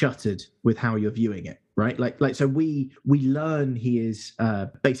bit shuttered with how you're viewing it, right? Like so we learn he is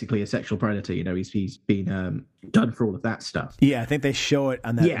basically a sexual predator. He's been done for all of that stuff. Yeah, I think they show it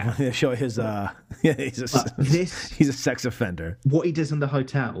on that. Yeah, they show his he's a sex offender. What he does in the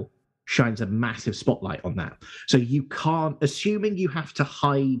hotel shines a massive spotlight on that. So you can't, assuming you have to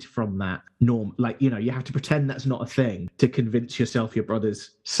hide from that norm, you have to pretend that's not a thing to convince yourself your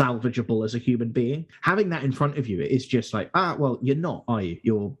brother's salvageable as a human being. Having that in front of you is just like, well, you're not, are you?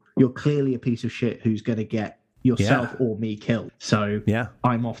 You're clearly a piece of shit who's going to get yourself or me killed. So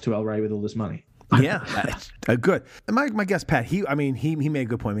I'm off to El Rey with all this money. Yeah, good. My guest Pat, he made a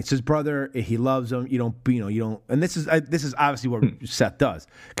good point. It's his brother. He loves him. You don't. And this is obviously what Seth does,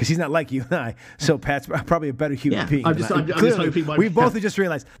 because he's not like you and I. So Pat's probably a better human being. I'm just hoping we both have just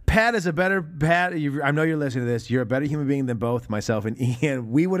realized Pat is a better Pat. I know you're listening to this. You're a better human being than both myself and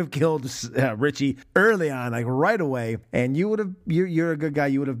Ian. We would have killed Richie early on, like right away, and you would have. You're a good guy.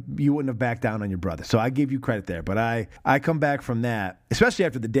 You wouldn't have backed down on your brother. So I give you credit there. But I come back from that, especially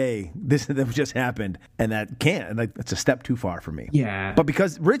after the day that just happened, and that's a step too far for me. Yeah. But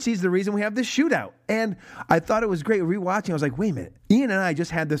because Richie's the reason we have this shootout. And I thought it was great. Rewatching, I was like, wait a minute. Ian and I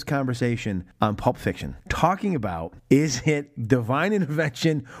just had this conversation on Pulp Fiction, talking about, is it divine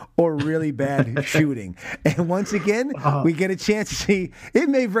intervention or really bad shooting? And once again, we get a chance to see it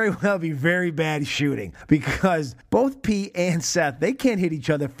may very well be very bad shooting, because both Pete and Seth, they can't hit each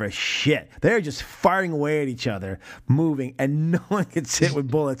other for shit. They're just firing away at each other, moving, and no one gets hit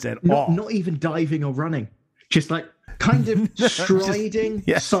with bullets at all. Not even diving or running, just like kind of striding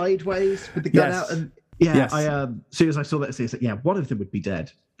sideways with the gun out. And as soon as I saw that, I said, one of them would be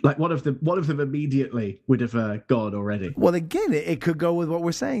dead. Like one of them immediately would have gone already. Well, again, it could go with what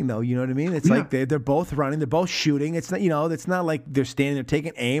we're saying, though. You know what I mean? It's like they're both running, they're both shooting. It's not, it's not like they're standing there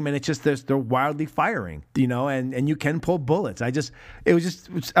taking aim, and it's just they're wildly firing. And you can pull bullets. I was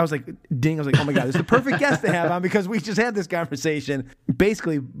like, ding! I was like, oh my god, this is the perfect guest to have on, because we just had this conversation,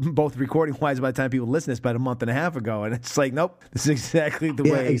 basically both recording wise by the time people listen to this, about a month and a half ago, and it's like, nope, this is exactly the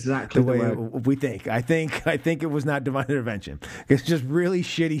way we think. I think it was not divine intervention. It's just really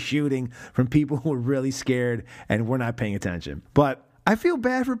shitty shooting from people who are really scared and we're not paying attention. But I feel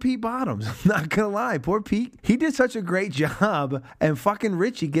bad for Pete Bottoms. I'm not gonna lie, poor Pete. He did such a great job, and fucking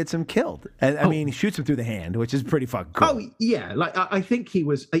Richie gets him killed. And I mean, he shoots him through the hand, which is pretty fucking cool. Oh yeah, like I think he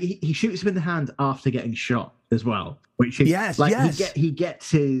shoots him in the hand after getting shot as well, which is he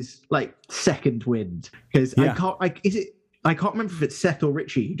gets his second wind, because I can't remember if it's Seth or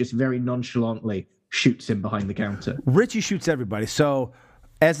Richie who just very nonchalantly shoots him behind the counter. Richie shoots everybody. So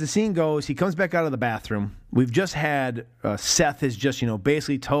as the scene goes, he comes back out of the bathroom. We've just had Seth has just,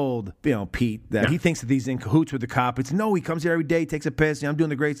 basically told, Pete that he thinks that he's in cahoots with the cop. It's no, he comes here every day, takes a piss. I'm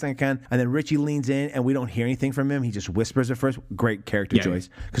doing the greatest thing I can. And then Richie leans in, and we don't hear anything from him. He just whispers at first. Great character choice.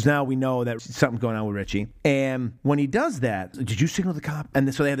 Because now we know that something's going on with Richie. And when he does that, did you signal the cop?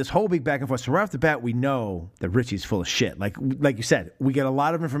 And so they have this whole big back and forth. So right off the bat, we know that Richie's full of shit. Like you said, we get a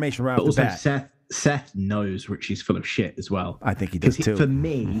lot of information right off the bat. Seth knows Richie's full of shit as well. I think he does too. For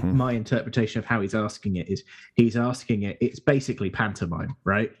me, my interpretation of how he's asking it is it's basically pantomime,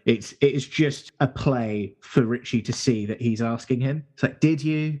 right? It's just a play for Richie to see that he's asking him. It's like, did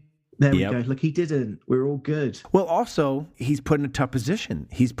you? There we go. Look, he didn't. We're all good. Well, also, he's put in a tough position.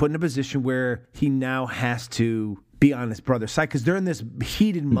 He's put in a position where he now has to be on his brother's side, because they're in this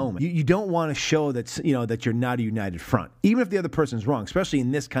heated moment. You don't want to show that that you're not a united front, even if the other person's wrong, especially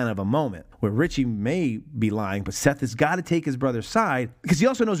in this kind of a moment where Richie may be lying, but Seth has got to take his brother's side, because he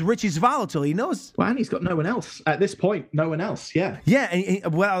also knows Richie's volatile. He knows. Well, and he's got no one else at this point. No one else. Yeah. Yeah,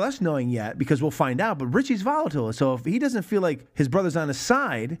 and without us knowing yet, because we'll find out. But Richie's volatile, so if he doesn't feel like his brother's on his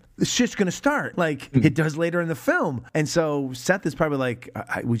side, the shit's gonna start like it does later in the film. And so Seth is probably like,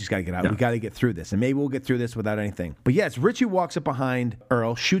 we just gotta get out. We gotta get through this, and maybe we'll get through this without anything. But yes, Richie walks up behind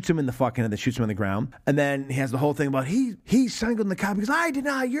Earl, shoots him in the fucking, and then shoots him on the ground. And then he has the whole thing about he strangled the cop because I did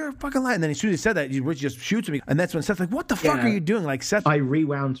not, you're fucking lying. And then as soon as he said that, Richie just shoots me. And that's when Seth's like, what the fuck are you doing? Like, Seth. I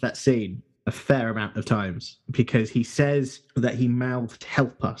rewound that scene a fair amount of times because he says that he mouthed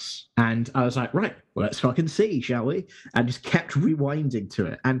 "help us," and I was like, right, well, let's fucking see, shall we? And just kept rewinding to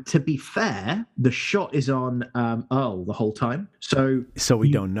it. And to be fair, the shot is on Earl the whole time, so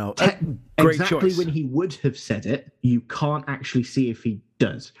we don't know great exactly choice. When he would have said it. You can't actually see if he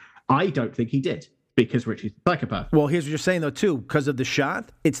does. I don't think he did. Because Richie's a psychopath. Well, here's what you're saying, though, too. Because of the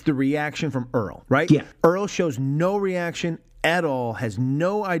shot, it's the reaction from Earl, right? Yeah. Earl shows no reaction at all, has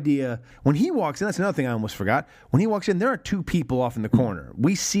no idea. When he walks in, that's another thing I almost forgot. When he walks in, there are two people off in the corner.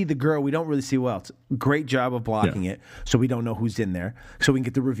 We see the girl. We don't really see who else. Great job of blocking it, so we don't know who's in there, so we can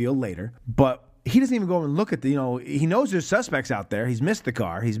get the reveal later. But he doesn't even go and look at he knows there's suspects out there. He's missed the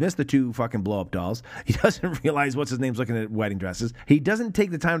car. He's missed the two fucking blow-up dolls. He doesn't realize what's his name's looking at wedding dresses. He doesn't take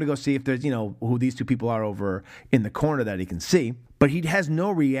the time to go see if there's, who these two people are over in the corner that he can see. But he has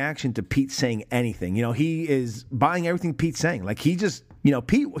no reaction to Pete saying anything. He is buying everything Pete's saying. Like, he just,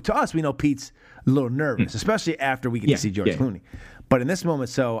 Pete, to us, we know Pete's a little nervous, especially after we get to see George Clooney. But in this moment,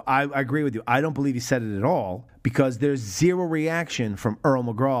 so I agree with you. I don't believe he said it at all because there's zero reaction from Earl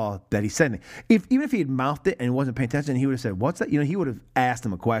McGraw that he said anything. Even if he had mouthed it and he wasn't paying attention, he would have said, "What's that?" He would have asked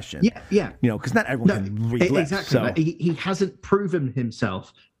him a question. Yeah. Because not everyone can read lips. Exactly. So. Like, he hasn't proven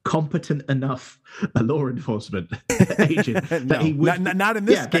himself competent enough a law enforcement agent that he would not in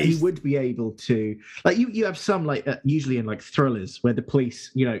this case. That he would be able to, like, you have some, like, usually in like thrillers where the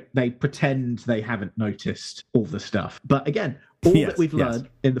police, they pretend they haven't noticed all the stuff, but again, all that we've learned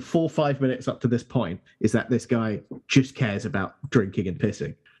in the 4 or 5 minutes up to this point is that this guy just cares about drinking and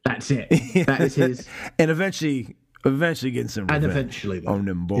pissing. That's it. That is his. And eventually getting some revenge. And eventually, on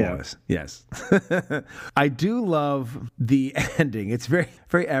them boys. Yeah. Yes. I do love the ending. It's very,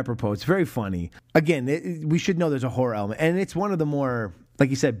 very apropos. It's very funny. Again, we should know there's a horror element. And it's one of the more, like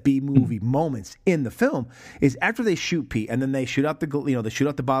you said, B-movie moments in the film is after they shoot Pete and then they shoot out they shoot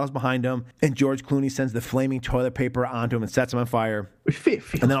out the bottles behind him and George Clooney sends the flaming toilet paper onto him and sets him on fire. And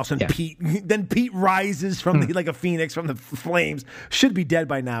then all of a sudden Pete rises from like a phoenix from the flames, should be dead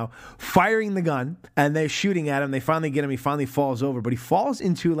by now, firing the gun, and they're shooting at him. They finally get him. He finally falls over, but he falls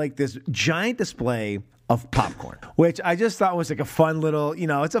into like this giant display of popcorn, which I just thought was like a fun little,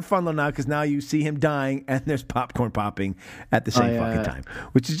 it's a fun little now because now you see him dying and there's popcorn popping at the same fucking time,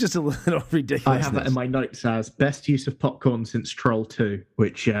 which is just a little ridiculous. I have that in my notes as best use of popcorn since Troll 2,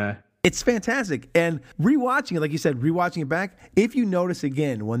 which It's fantastic. And rewatching it, like you said, rewatching it back, if you notice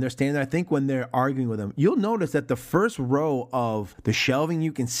again when they're standing there, I think when they're arguing with him, you'll notice that the first row of the shelving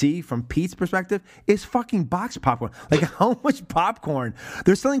you can see from Pete's perspective is fucking box popcorn. Like how much popcorn?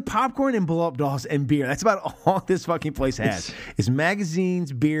 They're selling popcorn and blow-up dolls and beer. That's about all this fucking place has. Is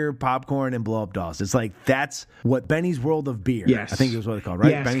magazines, beer, popcorn, and blow-up dolls. It's like that's what Benny's World of Beer. Yes. I think it was what it's called,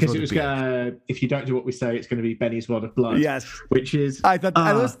 right? Yes, because it was if you don't do what we say, it's going to be Benny's World of Blood. Yes. Which is... I thought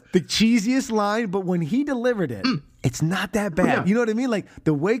that was the cheesiest line, but when he delivered it, it's not that bad. Yeah. You know what I mean? Like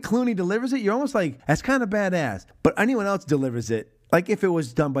the way Clooney delivers it, you're almost like, that's kind of badass. But anyone else delivers it, like if it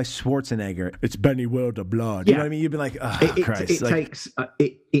was done by Schwarzenegger, it's Benny World of Blood. You know what I mean? You'd be like, oh, Christ.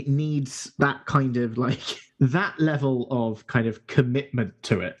 It needs that kind of like that level of kind of commitment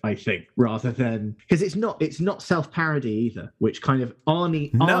to it, I think, rather than because it's not self-parody either, which kind of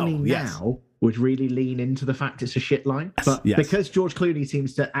Arnie now would really lean into the fact it's a shit line. But because George Clooney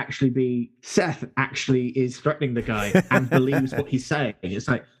seems to actually be Seth actually is threatening the guy and believes what he's saying, it's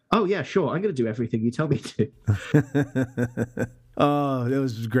like, oh yeah, sure, I'm going to do everything you tell me to. Oh, that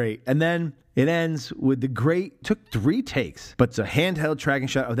was great. And then it ends with took 3 takes, but it's a handheld tracking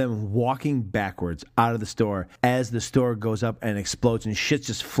shot of them walking backwards out of the store as the store goes up and explodes and shit's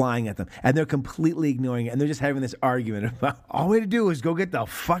just flying at them. And they're completely ignoring it. And they're just having this argument about all we had to do is go get the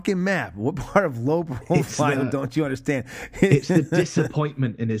fucking map. What part of low profile don't you understand? It's the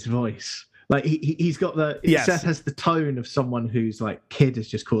disappointment in his voice. Like he's got Seth has the tone of someone whose like kid has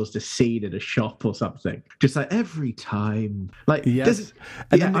just caused a scene at a shop or something. Just like every time, like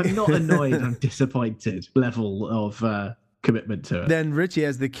I'm not annoyed. I'm disappointed. Level of commitment to it. Then Richie,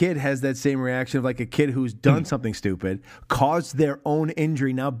 as the kid, has that same reaction of like a kid who's done something stupid, caused their own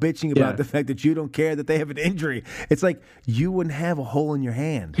injury, now bitching about the fact that you don't care that they have an injury. It's like you wouldn't have a hole in your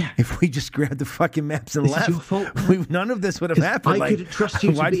hand if we just grabbed the fucking maps and left. Is your fault, None of this would have happened. I couldn't trust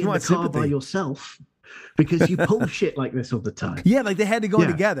you to be in the car by yourself. because you pull shit like this all the time. Yeah, like they had to go in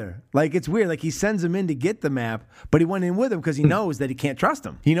together. Like it's weird. Like he sends him in to get the map, but he went in with him because he knows that he can't trust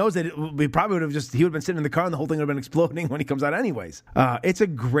him. He knows that he probably would have been sitting in the car and the whole thing would have been exploding when he comes out anyways. It's a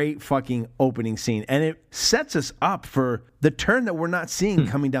great fucking opening scene, and it sets us up for the turn that we're not seeing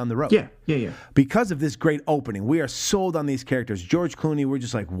coming down the road. Yeah. Because of this great opening, we are sold on these characters. George Clooney, we're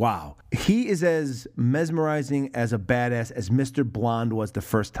just like, wow. He is as mesmerizing as a badass as Mr. Blonde was the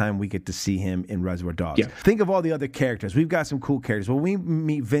first time we get to see him in Reservoir Dogs. Yeah. Think of all the other characters. We've got some cool characters. When we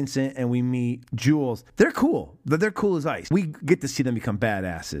meet Vincent and we meet Jules, they're cool. They're cool as ice. We get to see them become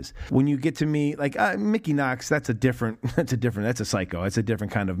badasses. When you get to meet, like, Mickey Knox, that's a psycho. It's a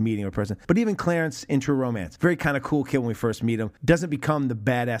different kind of meeting a person. But even Clarence in True Romance, very kind of cool kid when we first meet him, doesn't become the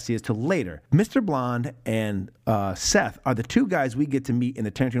badass he is till later. Mr. Blonde and Seth are the two guys we get to meet in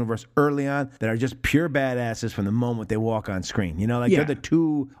the Tarantino-verse early on that are just pure badasses from the moment they walk on screen. You know, like they're the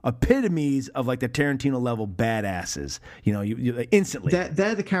two epitomes of like the Tarantino level badasses. You know, you instantly.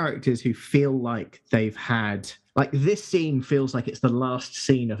 They're the characters who feel like they've had. Like, this scene feels like it's the last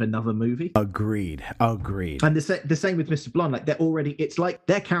scene of another movie. Agreed. And the same with Mr. Blonde. Like, it's like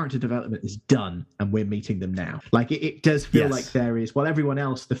their character development is done and we're meeting them now. Like, it does feel like there is, while everyone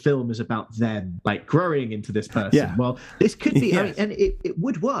else, the film is about them, like, growing into this person. Yeah. Well, this could be, I mean, and it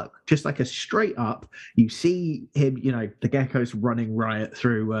would work. Just like a straight up, you see him, you know, the geckos running riot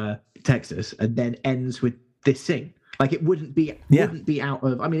through Texas, and then ends with this scene. Like, it wouldn't be out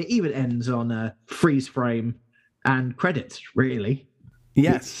of, I mean, it even ends on a freeze frame and credits, really.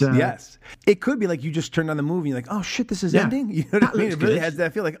 Yes. It could be like you just turned on the movie and you're like, oh shit, this is ending? You know what I mean? It really has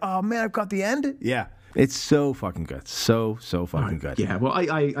that feel like, oh man, I've got the end? Yeah. It's so fucking good. So fucking good. Yeah, well,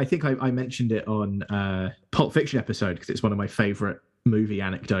 I think I mentioned it on Pulp Fiction episode because it's one of my favorite movie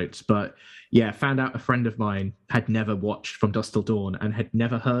anecdotes, but yeah, found out a friend of mine had never watched From Dusk Till Dawn and had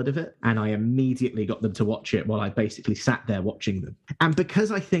never heard of it, and I immediately got them to watch it while I basically sat there watching them. And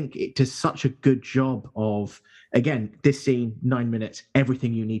because I think it does such a good job of, again, this scene, 9 minutes,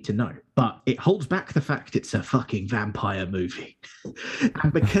 everything you need to know, but it holds back the fact it's a fucking vampire movie.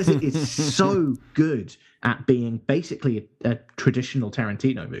 And because it is so good at being basically a traditional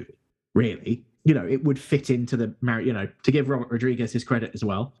Tarantino movie, really, you know, it would fit into the, you know, to give Robert Rodriguez his credit as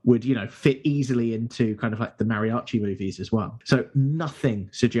well, would, you know, fit easily into kind of like the mariachi movies as well. So nothing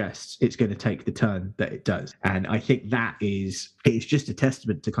suggests it's going to take the turn that it does. And I think it's just a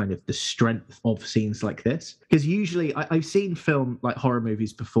testament to kind of the strength of scenes like this. Because usually I've seen film like horror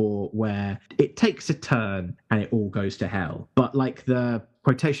movies before where it takes a turn and it all goes to hell. But like the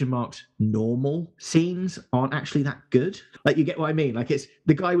quotation marks normal scenes aren't actually that good. Like, you get what I mean? Like, it's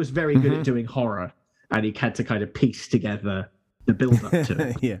the guy was very good at doing horror and he had to kind of piece together the build up to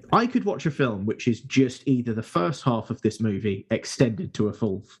it. Yeah. I could watch a film which is just either the first half of this movie extended to a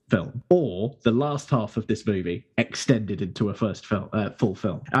full film, or the last half of this movie extended into a full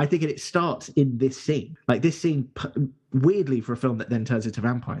film. And I think it starts in this scene. Like, this scene, weirdly, for a film that then turns into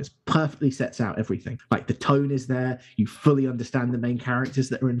vampires, perfectly sets out everything. Like, the tone is there, you fully understand the main characters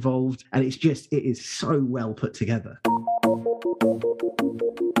that are involved, and it is so well put together.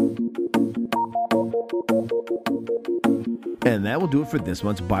 And that will do it for this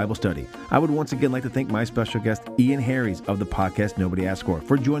month's Bible study. I would once again like to thank my special guest, Ian Harries of the podcast Nobody Asked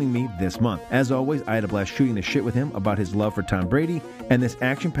For joining me this month. As always, I had a blast shooting the shit with him about his love for Tom Brady and this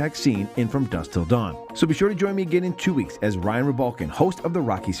action-packed scene in From Dusk Till Dawn. So be sure to join me again in 2 weeks as Ryan Rebalkin, host of the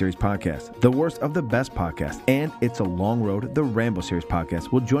Rocky Series podcast, the worst of the best podcast, and It's a Long Road, the Rambo Series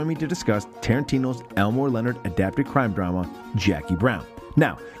podcast, will join me to discuss Tarantino's Elmore Leonard adapted crime drama, Jackie Brown.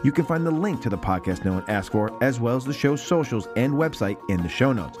 Now, you can find the link to the podcast No One Asked For, as well as the show's socials and website in the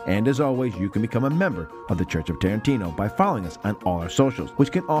show notes. And as always, you can become a member of the Church of Tarantino by following us on all our socials,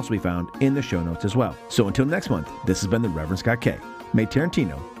 which can also be found in the show notes as well. So until next month, this has been the Reverend Scott K. May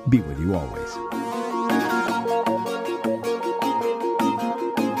Tarantino be with you always.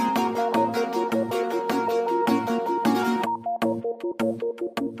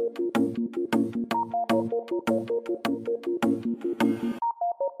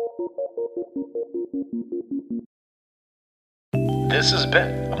 This has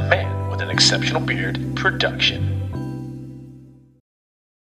been a Man with an Exceptional Beard production.